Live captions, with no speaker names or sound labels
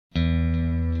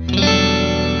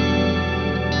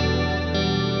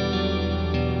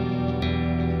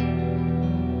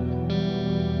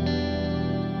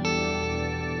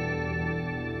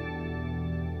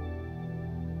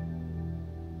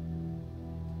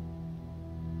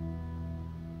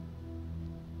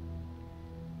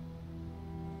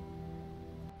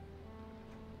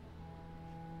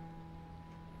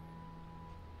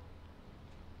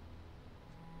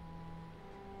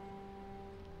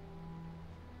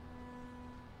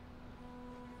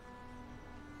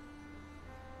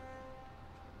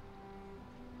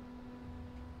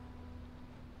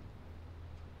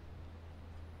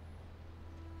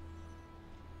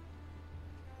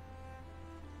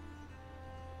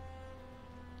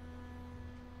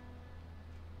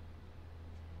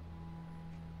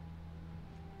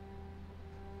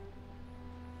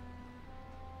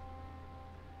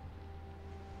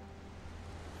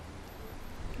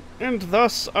And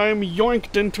thus I'm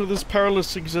yoinked into this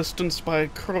perilous existence by a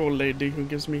crow lady who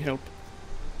gives me help.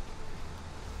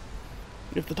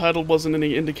 If the title wasn't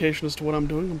any indication as to what I'm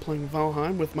doing, I'm playing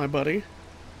Valheim with my buddy.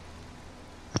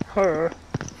 Her.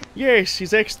 Yes,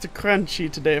 he's extra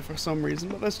crunchy today for some reason,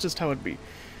 but that's just how it be.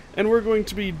 And we're going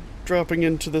to be dropping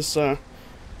into this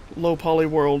low poly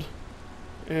world.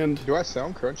 And Do I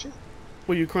sound crunchy?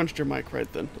 well, you crunched your mic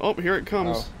right then. Oh, here it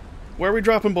comes. Oh. Where are we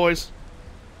dropping, boys?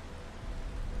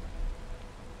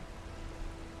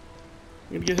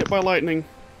 I'm gonna get hit by lightning.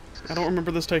 I don't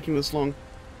remember this taking this long.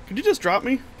 Could you just drop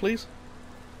me, please?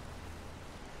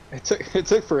 It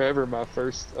took forever. My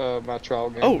first my trial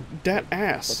game. Oh, dat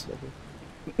ass.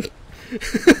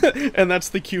 And that's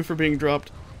the cue for being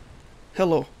dropped.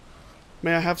 Hello.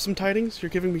 May I have some tidings? You're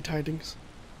giving me tidings.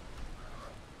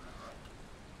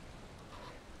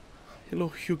 Hello,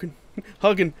 Hugin.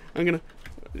 Huggin. I'm gonna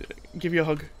give you a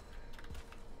hug.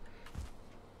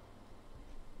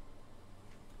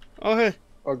 Oh, hey.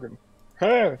 Ugly.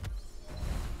 Hey.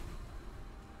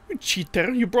 You cheater.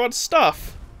 You brought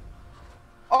stuff.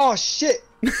 Oh shit!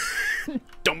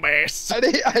 Dumbass. I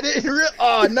didn't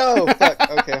oh no!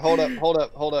 Fuck. Okay, hold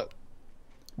up.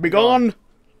 Be gone.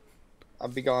 I'll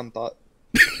be gone, thought.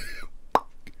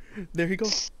 There you go.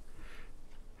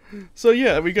 So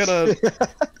yeah, we got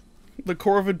the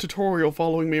Corvid tutorial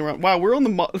following me around. Wow, we're on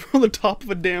the top of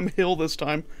a damn hill this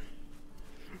time.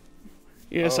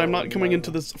 Yes, I'm not coming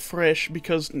into this fresh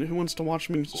because who wants to watch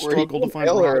me struggle to find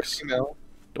rocks? Female?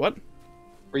 What?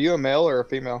 Were you a male or a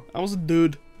female? I was a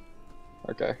dude.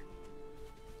 Okay.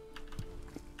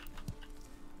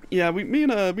 Yeah, me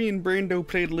and Brando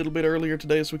played a little bit earlier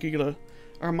today so we could get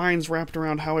our minds wrapped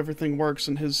around how everything works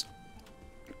in his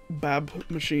Bab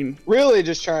machine. Really,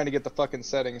 just trying to get the fucking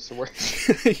settings to work.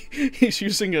 He's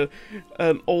using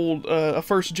an old a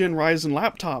first gen Ryzen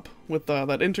laptop with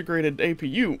that integrated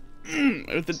APU.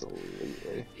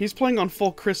 Absolutely. He's playing on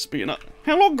full crispy and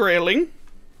hello, Grayling.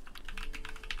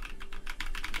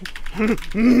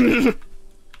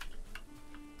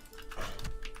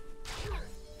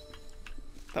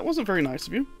 That wasn't very nice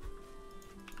of you.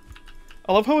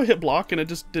 I love how I hit block and it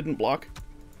just didn't block.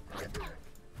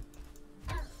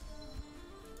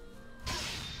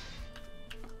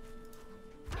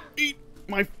 Eat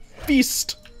my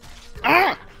feast!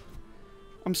 Ah!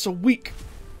 I'm so weak.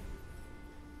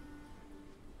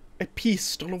 I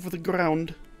pieced all over the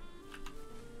ground.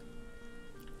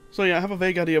 So yeah, I have a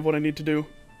vague idea of what I need to do.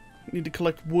 I need to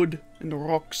collect wood and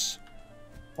rocks.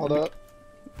 Hold up.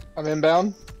 I'm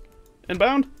inbound.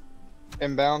 Inbound?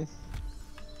 Inbound.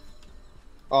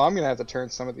 Oh, I'm gonna have to turn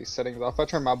some of these settings off. I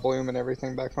turn my bloom and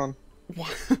everything back on.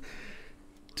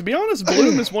 To be honest,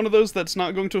 bloom is one of those that's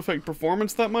not going to affect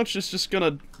performance that much. It's just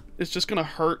gonna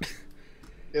hurt.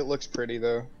 It looks pretty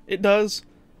though. It does.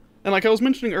 And like I was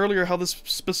mentioning earlier how this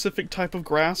specific type of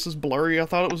grass is blurry. I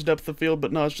thought it was depth of field,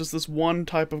 but no, it's just this one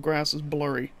type of grass is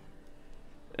blurry.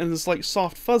 And it's like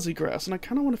soft fuzzy grass, and I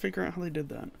kinda wanna figure out how they did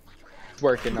that. It's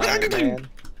working on it, man.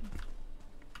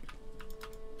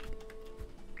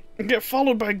 Get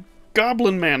followed by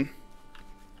Goblin Man.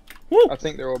 Woo! I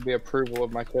think there will be approval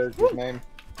of my character's name.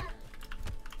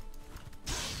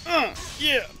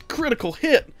 Yeah, critical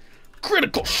hit!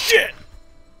 Critical shit!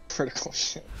 Critical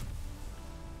shit.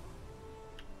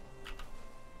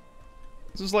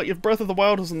 This is like if Breath of the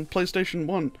Wild was on PlayStation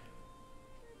 1.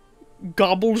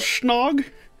 Gobblesnog?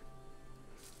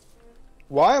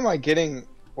 Why am I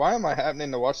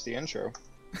happening to watch the intro?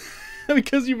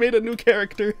 Because you made a new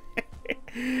character.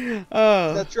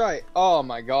 That's right. Oh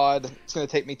my god. It's gonna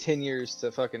take me 10 years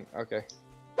to fucking... Okay.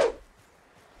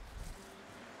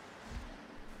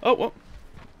 Oh, well.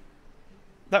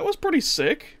 That was pretty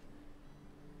sick.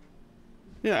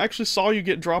 Yeah, I actually saw you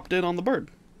get dropped in on the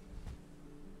bird.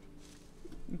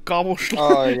 Gobbleschlong.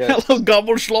 Oh, yes. Hello,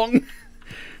 Gobbleschlong.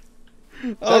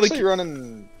 It's actually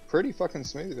running pretty fucking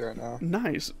smooth right now.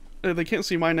 Nice. They can't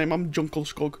see my name. I'm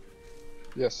Junkelskog.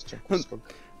 Yes, Junkelskog.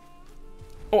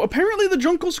 Oh, apparently the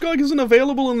Junkelskog isn't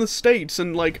available in the States,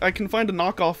 and like I can find a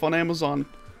knockoff on Amazon.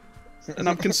 And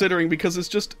I'm considering because it's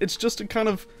just a kind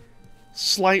of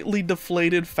slightly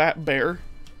deflated fat bear.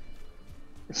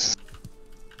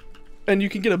 And you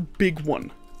can get a big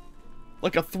one.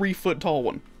 Like a 3-foot tall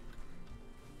one.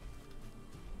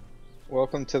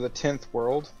 Welcome to the 10th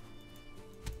world.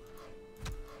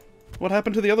 What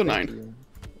happened to the other 9?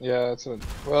 Yeah, it's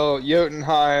well,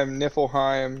 Jotunheim,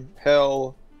 Niflheim,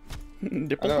 Hell. I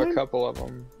know a couple of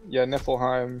them. Yeah,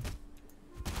 Niflheim.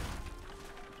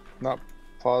 Not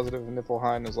positive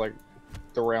Niflheim is like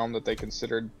the realm that they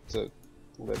considered to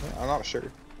live in. I'm not sure.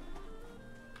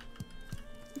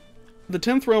 The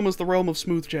 10th realm is the realm of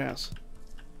smooth jazz.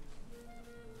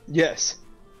 Yes.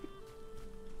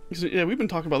 Yeah, we've been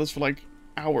talking about this for like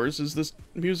hours. This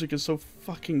music is so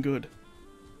fucking good.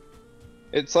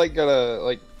 It's like got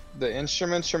the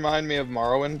instruments remind me of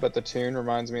Morrowind, but the tune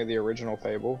reminds me of the original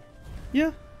Fable.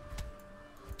 Yeah.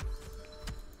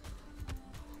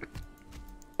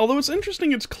 Although it's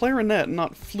interesting, it's clarinet,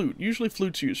 not flute. Usually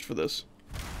flute's used for this.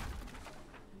 I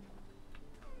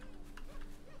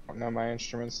don't know my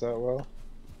instruments that well.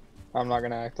 I'm not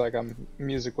gonna act like I'm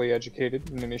musically educated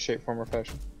in any shape, form, or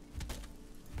fashion.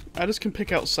 I just can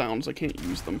pick out sounds, I can't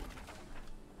use them.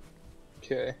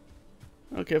 Okay.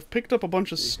 Okay, I've picked up a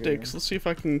bunch of sticks. Let's see if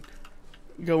I can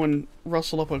go and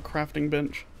rustle up a crafting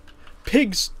bench.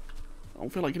 Pigs! I don't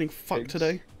feel like getting fucked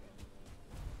today.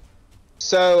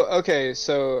 So, okay,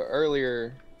 so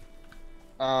earlier,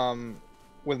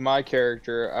 with my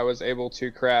character, I was able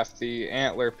to craft the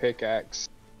antler pickaxe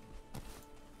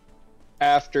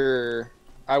after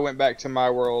I went back to my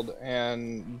world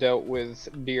and dealt with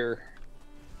deer.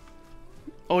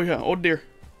 Oh yeah, oh deer.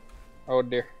 Oh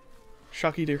deer.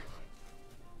 Shocky deer.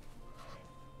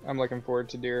 I'm looking forward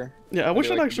to deer. Yeah, I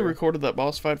wish I'd actually recorded that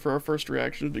boss fight for our first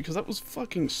reactions, because that was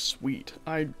fucking sweet.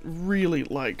 I really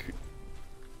like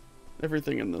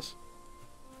everything in this.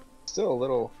 Still a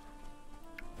little...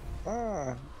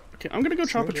 Okay, I'm gonna go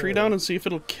chop a tree down and see if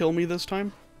it'll kill me this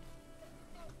time.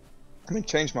 Let me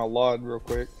change my LOD real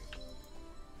quick.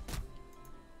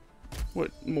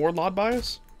 What, more LOD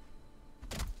bias?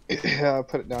 Yeah, I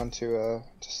put it down to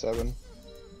 7.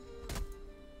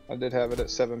 I did have it at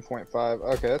 7.5.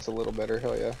 Okay, that's a little better.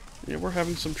 Hell yeah. Yeah, we're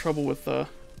having some trouble with,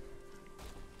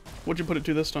 what'd you put it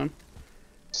to this time?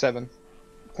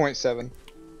 7.7.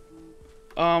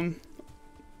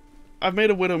 I've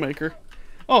made a Widowmaker.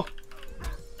 Oh!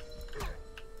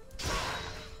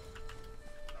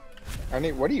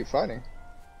 What are you fighting?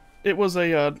 It was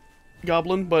a,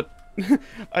 goblin, but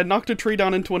I knocked a tree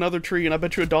down into another tree, and I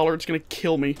bet you $1 it's gonna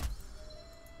kill me.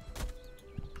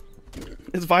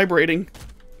 It's vibrating.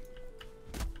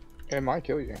 It might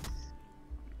kill you.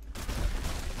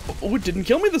 Oh, it didn't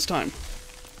kill me this time.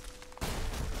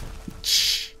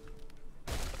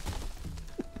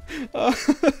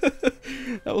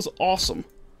 That was awesome.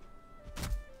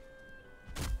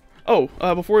 Oh,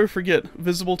 before we forget,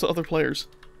 visible to other players.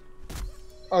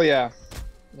 Oh yeah.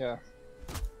 Yeah.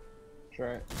 That's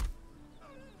right.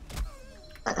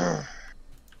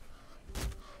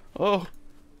 Oh.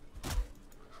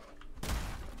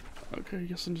 Okay, I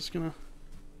guess I'm just gonna...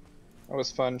 That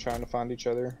was fun trying to find each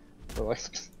other. For like...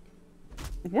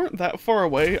 We weren't that far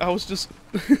away. I was just...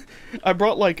 I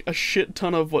brought like a shit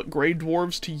ton of, what, gray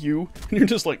dwarves to you, and you're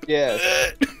just like...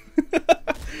 Yes.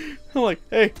 I'm like,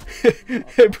 hey,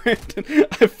 hey Brandon,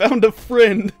 I found a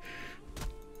friend.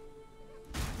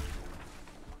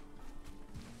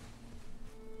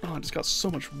 Oh, I just got so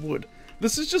much wood.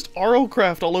 This is just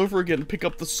RLcraft all over again. Pick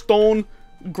up the stone,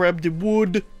 grab the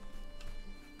wood.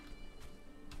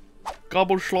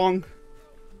 Gobble schlong.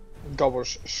 Gobble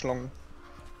schlong.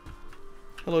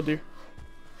 Hello, dear.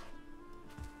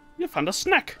 You found a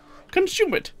snack.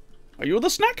 Consume it. Are you the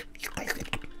snack?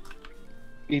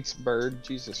 Eats bird.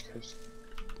 Jesus Christ.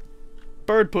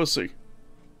 Bird pussy.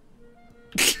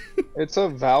 It's a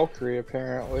Valkyrie,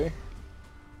 apparently.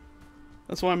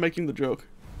 That's why I'm making the joke.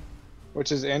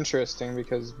 Which is interesting,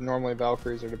 because normally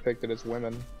Valkyries are depicted as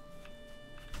women.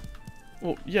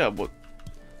 Well, yeah, but...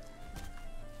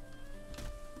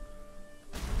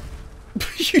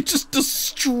 You just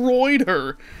destroyed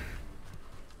her!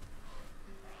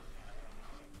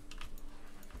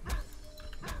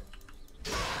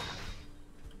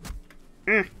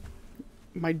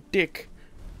 My dick.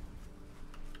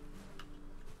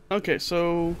 Okay,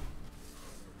 so...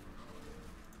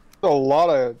 A lot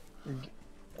of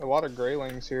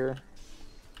greylings here.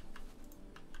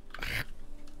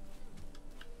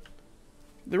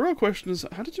 The real question is,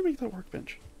 how did you make that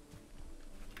workbench?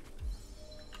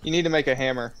 You need to make a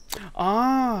hammer.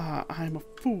 Ah, I'm a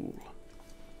fool.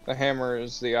 The hammer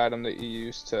is the item that you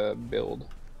use to build.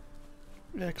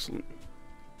 Excellent.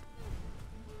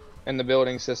 And the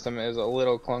building system is a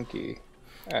little clunky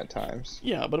at times.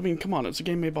 Yeah, but I mean, come on, it's a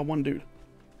game made by one dude.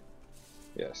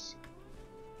 Yes.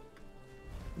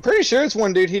 I'm pretty sure it's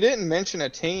one dude. He didn't mention a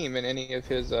team in any of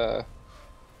his,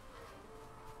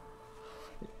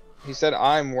 He said,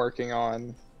 I'm working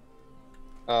on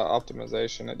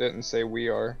optimization. It didn't say we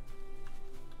are.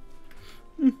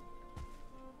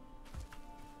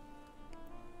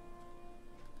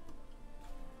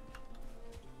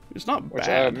 It's not Which,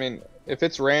 bad. I mean, if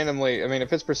it's randomly,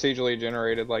 if it's procedurally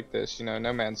generated like this, you know,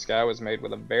 No Man's Sky was made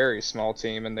with a very small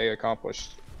team and they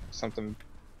accomplished something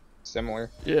similar.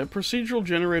 Yeah, procedural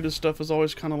generated stuff is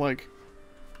always kind of like...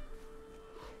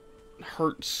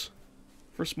 hurts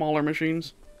for smaller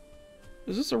machines.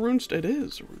 Is this a runestone? It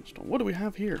is a runestone. What do we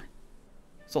have here?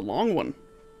 It's a long one.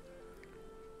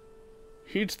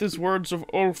 Heed these words of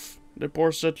Ulf, the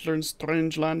poor settler in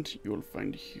strange land. You will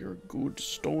find here good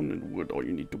stone and wood. All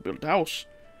you need to build a house.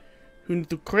 You need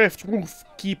to craft roof,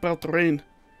 keep out rain.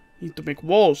 You need to make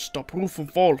walls, stop roof from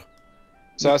fall.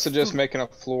 So I suggest making a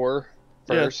floor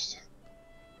first.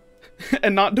 Yeah.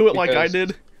 And not do it like I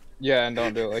did. Yeah, and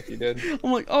don't do it like you did.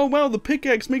 I'm like, oh wow, the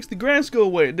pickaxe makes the grass go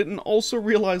away. I didn't also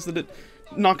realize that it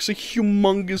knocks a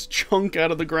humongous chunk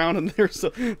out of the ground, and there's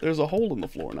a hole in the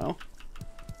floor now.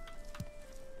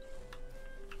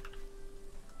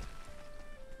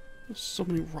 There's so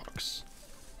many rocks.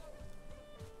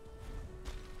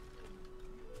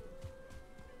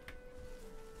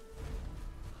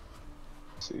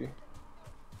 Let's see.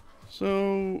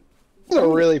 So it's a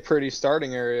really pretty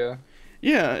starting area.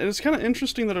 Yeah, it's kind of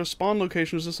interesting that our spawn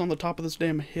location is just on the top of this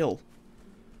damn hill.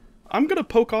 I'm gonna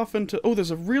poke off into... Oh, there's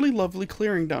a really lovely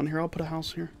clearing down here. I'll put a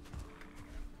house here.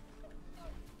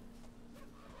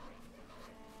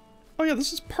 Oh yeah,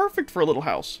 this is perfect for a little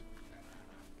house.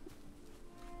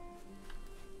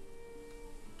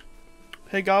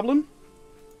 Hey, Goblin.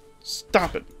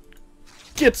 Stop it.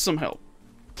 Get some help.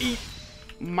 Eat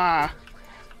my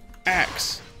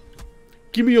axe.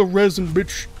 Give me a resin,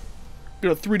 bitch.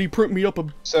 Gonna 3D print me up a...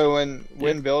 So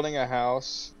when building a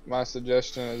house, my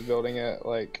suggestion is building it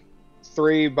like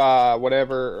 3 by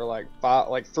whatever, or like 5,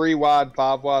 like 3 wide,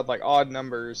 5 wide, like odd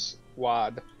numbers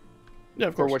wide. Yeah,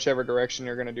 of course. For whichever direction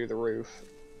you're gonna do the roof,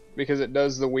 because it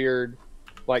does the weird,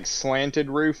 like slanted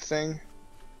roof thing.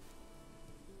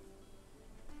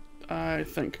 I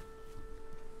think.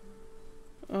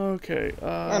 Okay.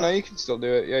 I know you can still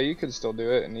do it. Yeah, you can still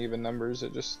do it in even numbers.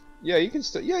 It just... Yeah, you can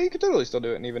still. Yeah, you can totally still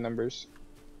do it in even numbers.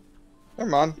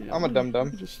 Never mind. Yeah, I'm a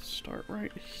dum-dum. Just start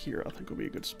right here. I think will be a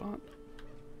good spot.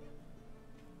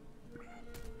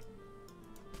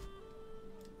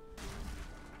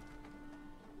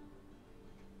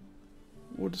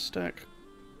 Wood stack.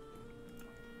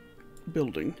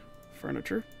 Building.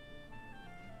 Furniture.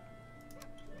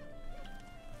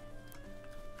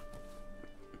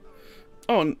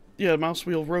 Oh, and yeah, mouse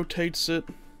wheel rotates it.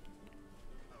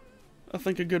 I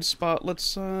think a good spot.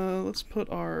 Let's put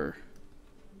our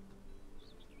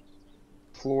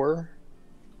floor.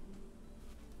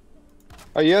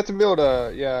 Oh, you have to build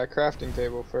a crafting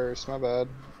table first. My bad.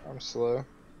 I'm slow.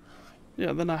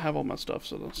 Yeah, then I have all my stuff.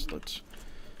 So let's.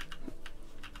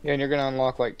 Yeah, and you're gonna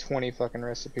unlock like 20 fucking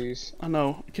recipes. I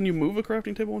know. Can you move a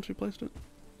crafting table once you placed it?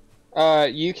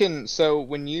 You can. So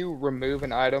when you remove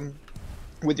an item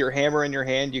with your hammer in your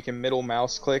hand, you can middle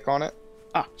mouse click on it.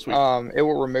 Ah, sweet. It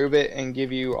will remove it and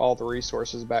give you all the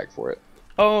resources back for it.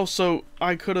 Oh, so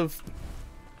I could have...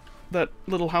 That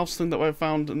little house thing that I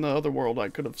found in the other world, I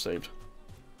could have saved.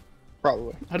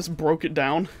 Probably. I just broke it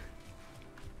down.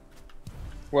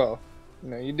 Well,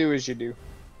 you do as you do.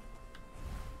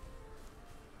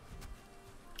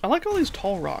 I like all these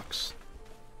tall rocks.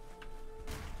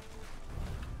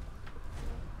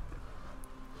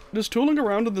 Just tooling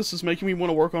around in this is making me want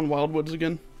to work on Wildwoods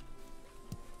again.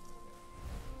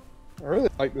 I really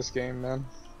like this game, man.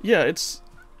 Yeah, it's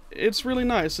really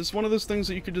nice. It's one of those things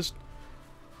that you could just,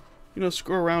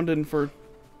 screw around in for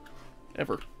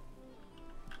ever.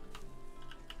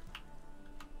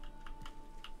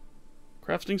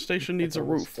 Crafting station needs a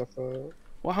roof.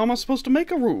 Well, how am I supposed to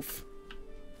make a roof?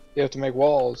 You have to make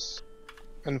walls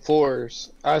and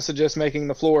floors. I suggest making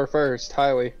the floor first.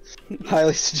 Highly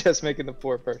suggest making the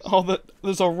floor first. Oh,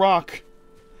 there's a rock.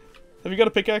 Have you got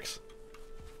a pickaxe?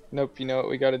 Nope, you know what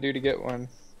we gotta do to get one?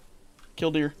 Kill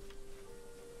deer.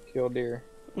 Kill deer.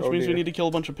 Which means we need to kill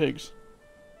a bunch of pigs.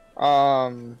 We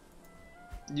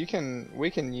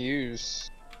can use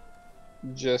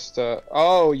just,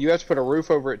 oh, you have to put a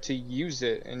roof over it to use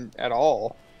it at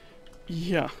all.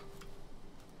 Yeah.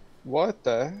 What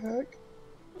the heck?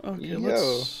 Okay,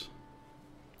 let's...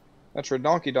 That's your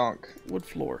donkey donk. Wood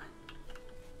floor.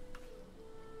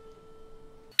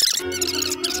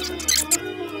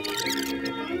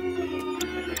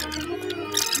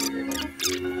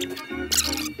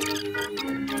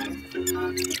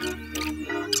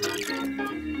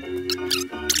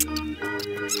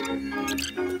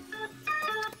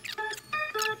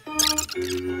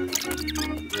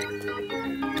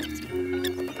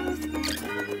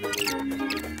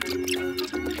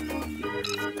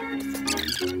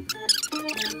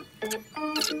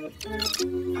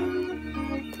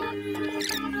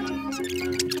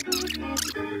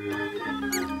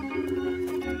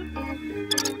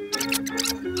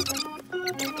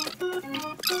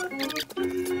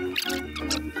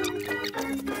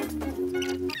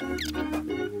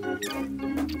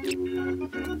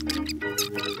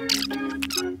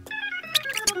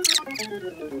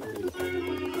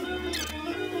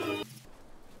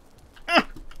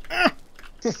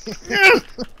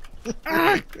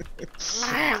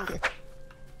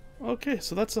 Okay,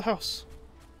 so that's the house.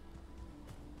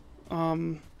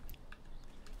 Not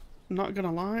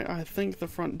gonna lie, I think the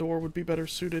front door would be better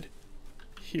suited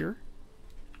here.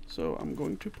 So I'm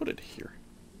going to put it here.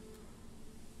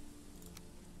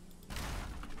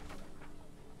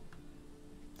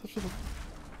 That's what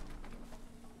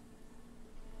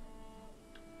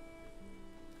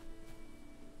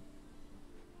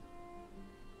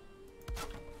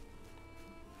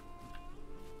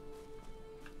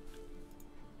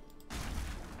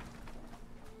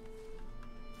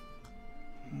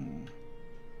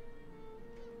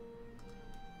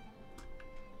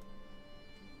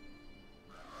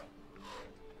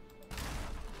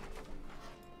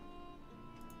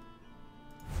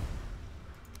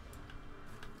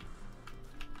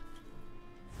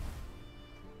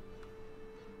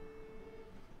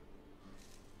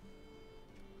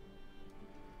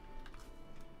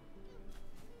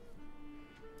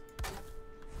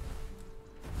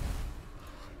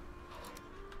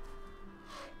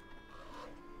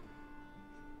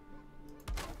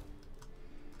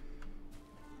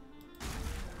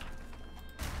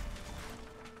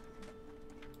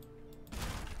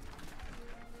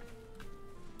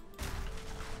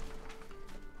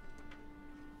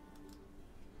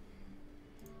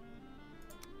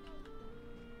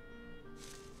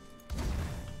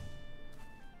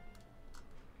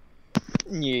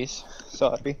Yes,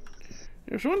 sorry.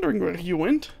 I was wondering where you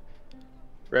went.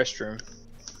 Restroom.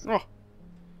 Oh,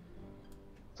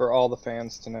 For all the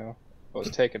fans to know. I was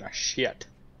taking a shit.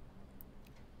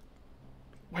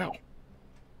 wow.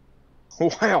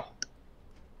 Wow.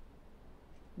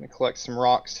 I'm gonna collect some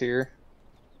rocks here.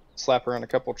 Slap around a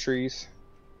couple trees.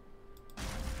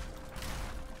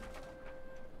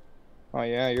 Oh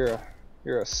yeah,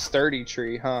 you're a sturdy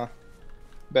tree, huh?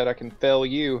 Bet I can fell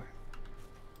you.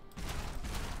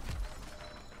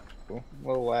 Cool.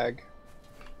 Little lag.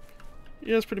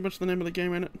 Yeah, that's pretty much the name of the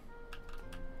game, ain't it?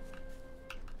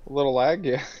 A little lag,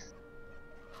 yeah.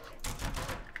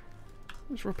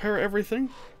 Just repair everything.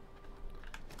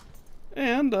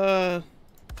 And, Oh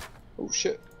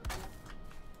shit.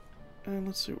 and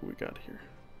let's see what we got here.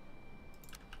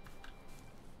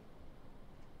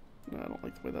 No, I don't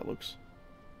like the way that looks.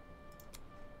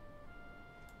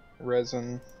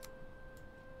 Resin.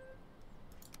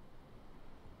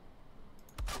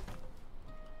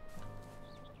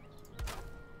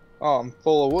 Oh, I'm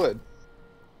full of wood.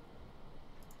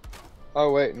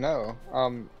 Oh wait, no.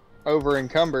 I'm over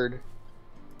encumbered.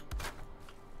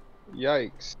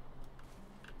 Yikes.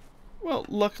 Well,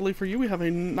 luckily for you, we have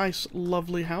a nice,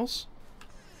 lovely house.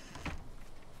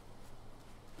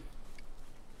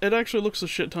 It actually looks a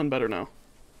shit ton better now.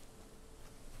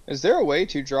 Is there a way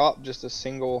to drop just a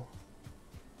single...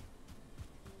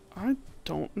 I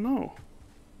don't know.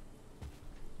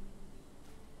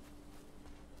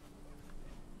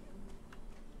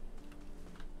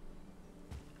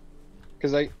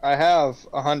 Because I have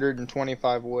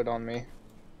 125 wood on me.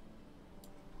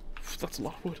 That's a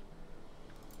lot of wood.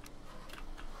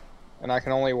 And I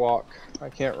can only walk. I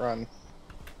can't run.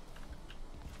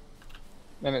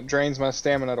 And it drains my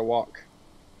stamina to walk.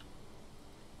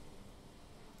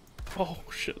 Oh,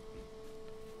 shit.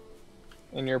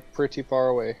 And you're pretty far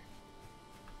away.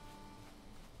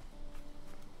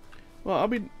 Well, I'll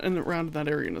be in around that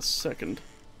area in a second.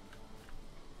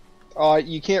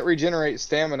 You can't regenerate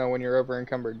stamina when you're over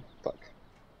encumbered. Fuck.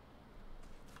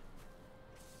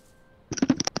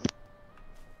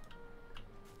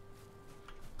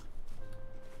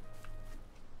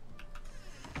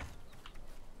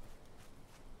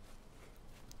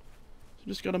 So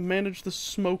just gotta manage the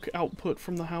smoke output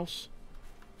from the house.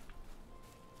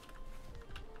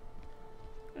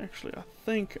 Actually, I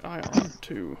think I ought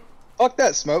to. Fuck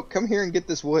that smoke. Come here and get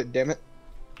this wood, damn it.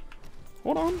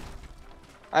 Hold on.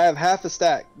 I have half a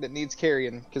stack that needs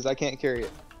carrying because I can't carry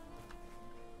it.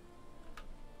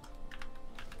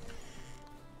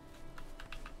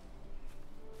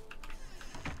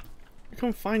 I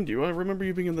come find you. I remember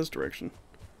you being in this direction.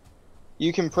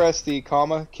 You can press the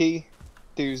comma key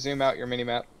to zoom out your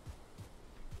minimap.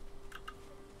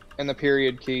 And the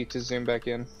period key to zoom back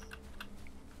in.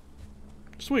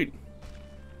 Sweet.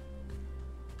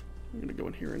 I'm gonna go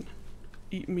in here and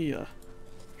eat me a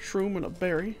shroom and a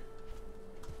berry.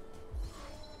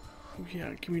 Oh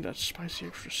yeah, give me that spicy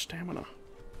extra stamina.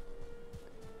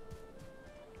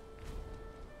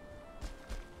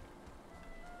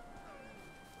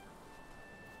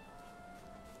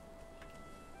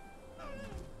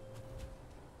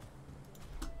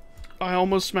 I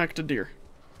almost smacked a deer.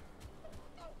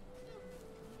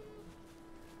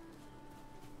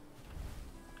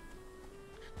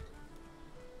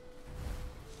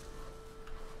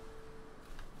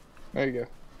 There you go.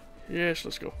 Yes,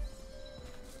 let's go.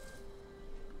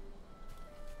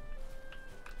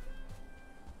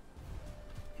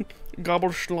 Gobble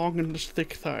schlong in his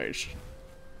thick thighs.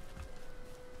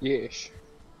 Yes.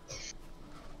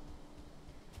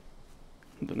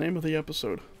 The name of the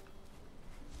episode.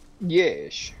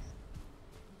 Yes.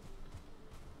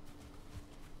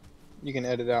 You can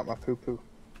edit out my poo-poo.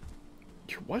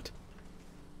 Your what?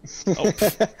 Oh.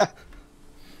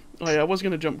 Oh yeah, I was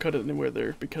gonna jump cut it anywhere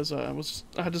there because I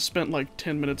had just spent like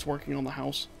 10 minutes working on the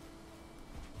house,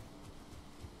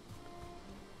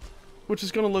 which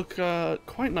is gonna look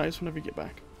quite nice whenever you get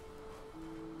back.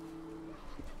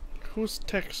 Who's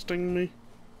texting me?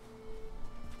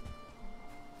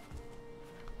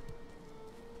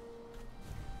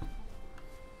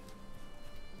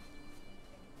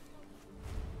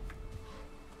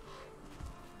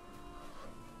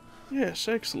 Yes,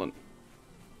 excellent.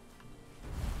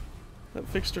 That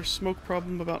fixed our smoke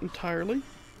problem about entirely.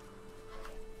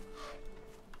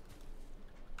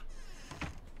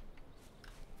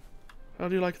 How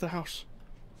do you like the house?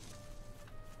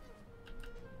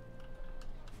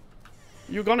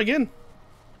 You gone again?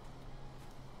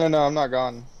 No, I'm not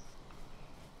gone.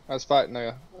 I was fighting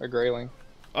a grayling.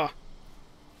 Ah.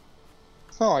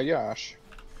 Oh my gosh.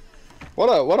 What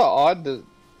a odd.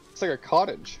 It's like a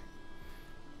cottage.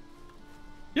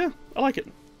 Yeah, I like it.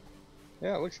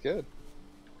 Yeah, it looks good.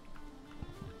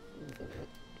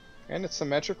 And it's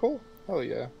symmetrical? Oh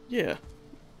yeah. Yeah.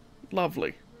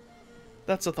 Lovely.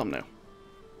 That's a thumbnail.